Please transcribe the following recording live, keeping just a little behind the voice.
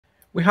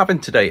We have in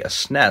today a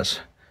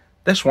SNES.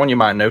 This one you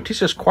might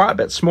notice is quite a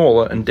bit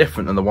smaller and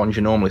different than the ones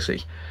you normally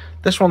see.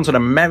 This one's an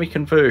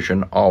American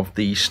version of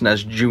the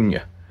SNES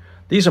Junior.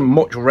 These are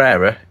much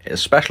rarer,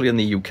 especially in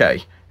the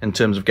UK, in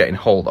terms of getting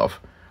hold of.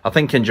 I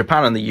think in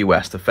Japan and the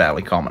US they're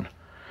fairly common.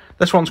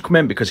 This one's come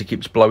in because it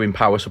keeps blowing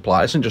power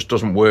supplies and just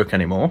doesn't work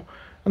anymore,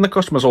 and the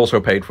customer's also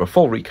paid for a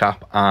full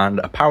recap and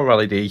a power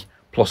LED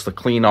plus the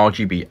clean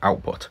RGB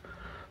output.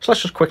 So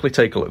let's just quickly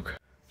take a look.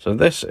 So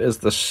this is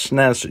the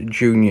SNES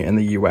Junior in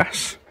the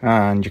US,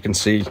 and you can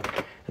see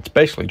it's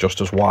basically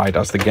just as wide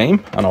as the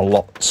game and a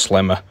lot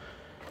slimmer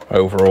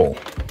overall.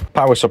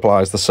 Power supply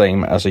is the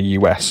same as a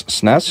US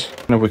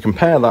SNES, and if we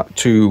compare that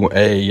to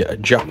a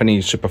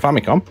Japanese Super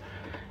Famicom,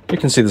 you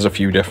can see there's a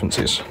few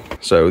differences.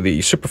 So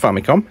the Super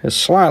Famicom is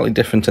slightly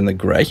different in the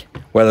grey.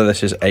 Whether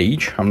this is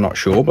age, I'm not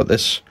sure, but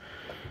this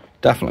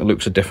definitely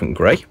looks a different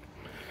grey.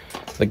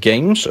 The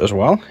games as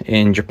well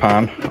in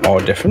Japan are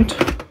different.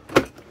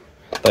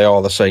 They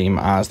are the same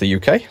as the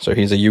UK. So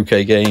here's a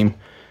UK game,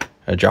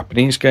 a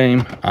Japanese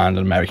game, and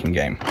an American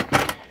game.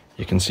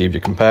 You can see if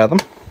you compare them,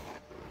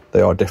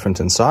 they are different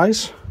in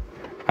size.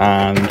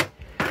 And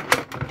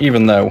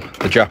even though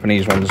the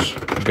Japanese ones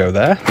go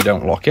there, they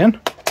don't lock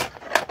in,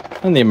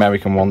 and the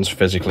American ones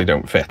physically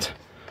don't fit.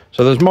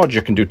 So there's mods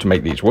you can do to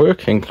make these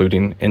work,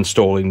 including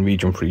installing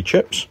region-free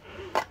chips.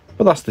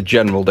 But that's the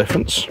general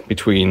difference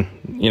between,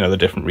 the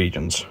different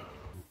regions.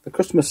 The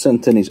customer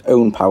sent in his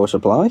own power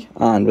supply,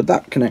 and with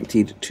that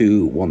connected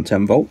to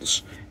 110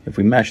 volts, if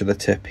we measure the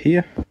tip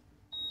here,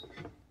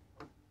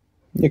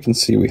 you can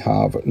see we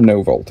have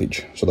no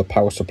voltage, so the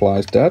power supply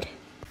is dead.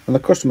 And the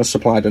customer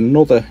supplied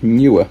another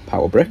newer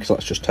power brick, so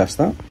let's just test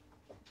that.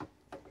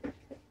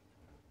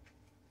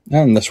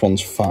 And this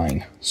one's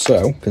fine.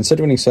 So,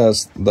 considering he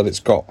says that it's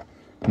got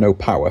no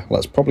power,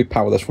 let's probably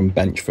power this from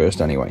bench first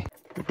anyway.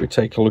 If we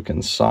take a look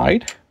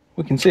inside,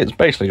 we can see it's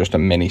basically just a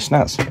mini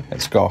SNES.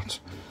 It's got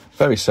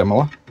very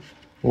similar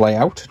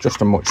layout,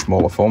 just a much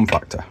smaller form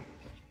factor.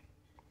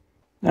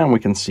 And we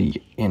can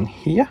see in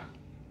here,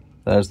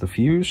 there's the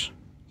fuse.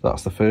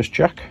 That's the first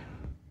check.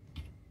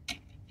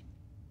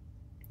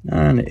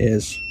 And it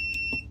is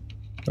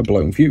a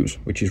blown fuse,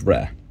 which is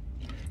rare.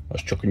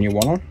 Let's chuck a new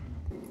one on.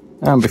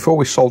 And before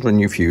we solder a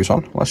new fuse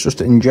on, let's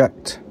just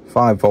inject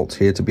 5 volts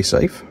here to be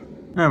safe.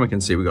 And we can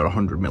see we've got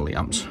 100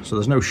 milliamps, so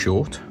there's no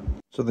short.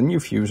 So the new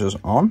fuse is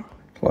on.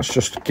 Let's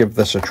just give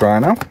this a try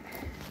now.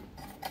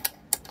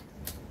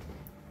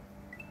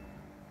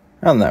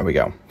 And there we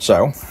go.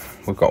 So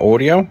we've got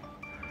audio.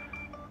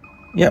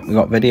 Yep, we've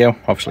got video,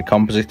 obviously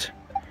composite.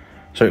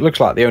 So it looks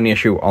like the only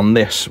issue on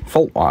this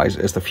fault-wise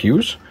is the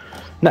fuse.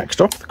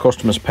 Next up, the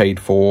customer's paid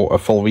for a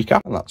full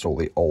recap, and that's all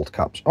the old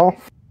caps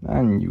off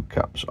and new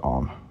caps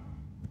on.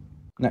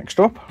 Next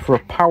up, for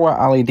a power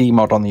LED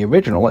mod on the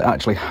original, it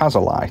actually has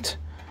a light.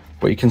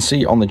 But you can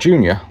see on the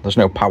Junior, there's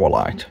no power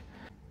light.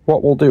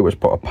 What we'll do is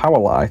put a power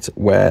light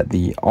where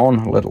the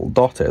on little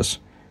dot is,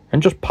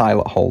 and just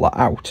pilot hole that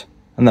out,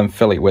 and then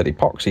fill it with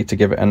epoxy to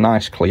give it a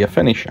nice clear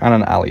finish and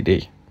an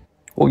LED.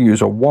 We'll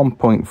use a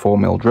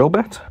 1.4mm drill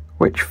bit,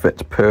 which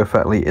fits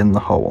perfectly in the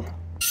hole.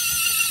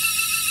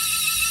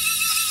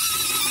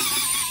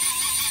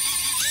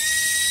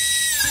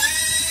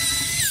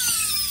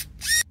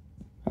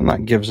 And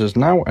that gives us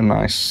now a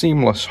nice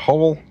seamless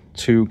hole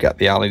to get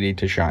the LED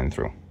to shine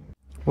through.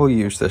 We'll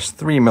use this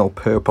 3mm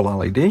purple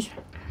LED,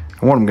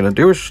 and what I'm going to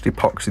do is just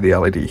epoxy the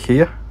LED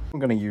here. I'm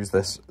going to use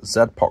this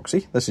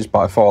Z-Epoxy. This is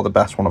by far the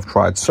best one I've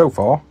tried so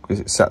far, because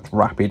it sets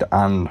rapid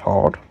and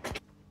hard.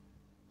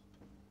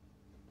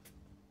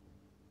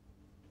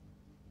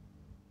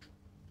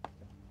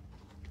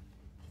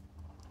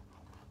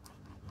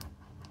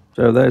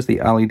 So there's the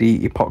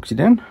LED epoxied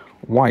in,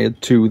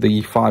 wired to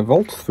the 5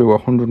 volt through a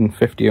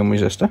 150 ohm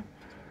resistor.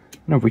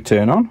 And if we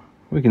turn on,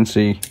 we can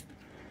see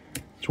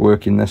it's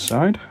working this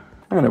side.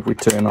 And if we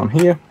turn on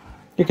here,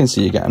 you can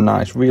see you get a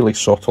nice, really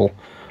subtle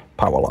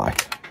power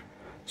light.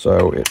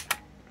 So it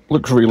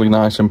looks really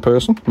nice in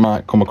person.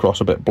 Might come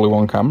across a bit blue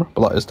on camera,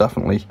 but that is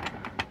definitely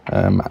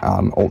an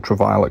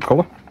ultraviolet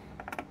colour.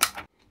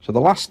 So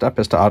the last step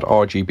is to add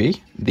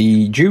RGB.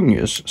 The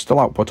Juniors still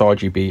output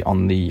RGB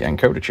on the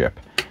encoder chip,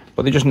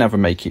 but they just never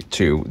make it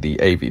to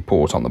the AV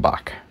port on the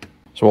back.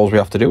 So all we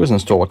have to do is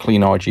install a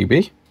clean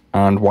RGB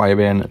and wire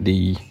in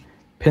the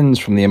pins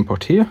from the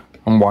input here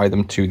and wire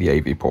them to the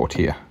AV port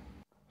here.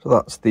 So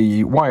that's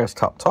the wires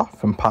tapped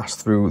off and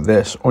passed through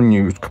this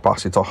unused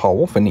capacitor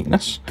hole for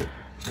neatness.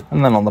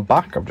 And then on the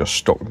back, I've just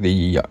stuck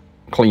the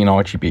clean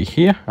RGB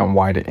here and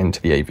wired it into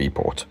the AV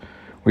port.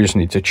 We just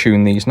need to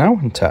tune these now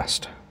and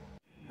test.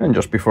 And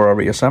just before I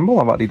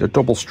reassemble, I've added a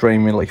double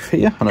strain relief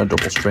here and a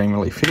double strain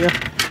relief here.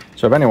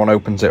 So if anyone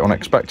opens it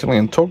unexpectedly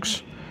and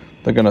tugs,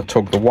 they're going to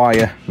tug the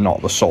wire,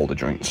 not the solder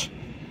joints.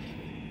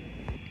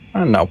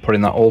 And now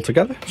putting that all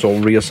together, it's all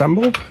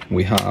reassembled.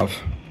 We have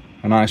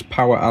a nice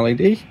power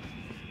LED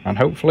and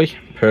hopefully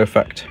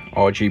perfect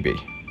RGB.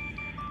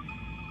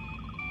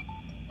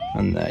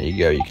 And there you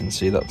go, you can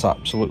see that's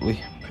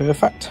absolutely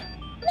perfect.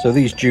 So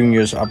these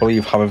Juniors, I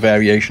believe, have a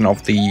variation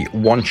of the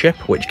one chip,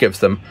 which gives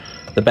them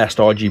the best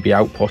RGB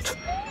output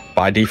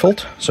by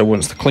default. So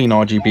once the clean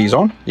RGB is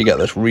on, you get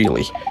this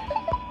really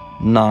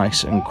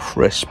nice and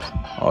crisp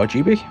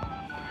RGB.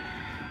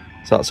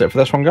 So that's it for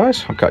this one,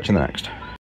 guys. I'll catch you in the next.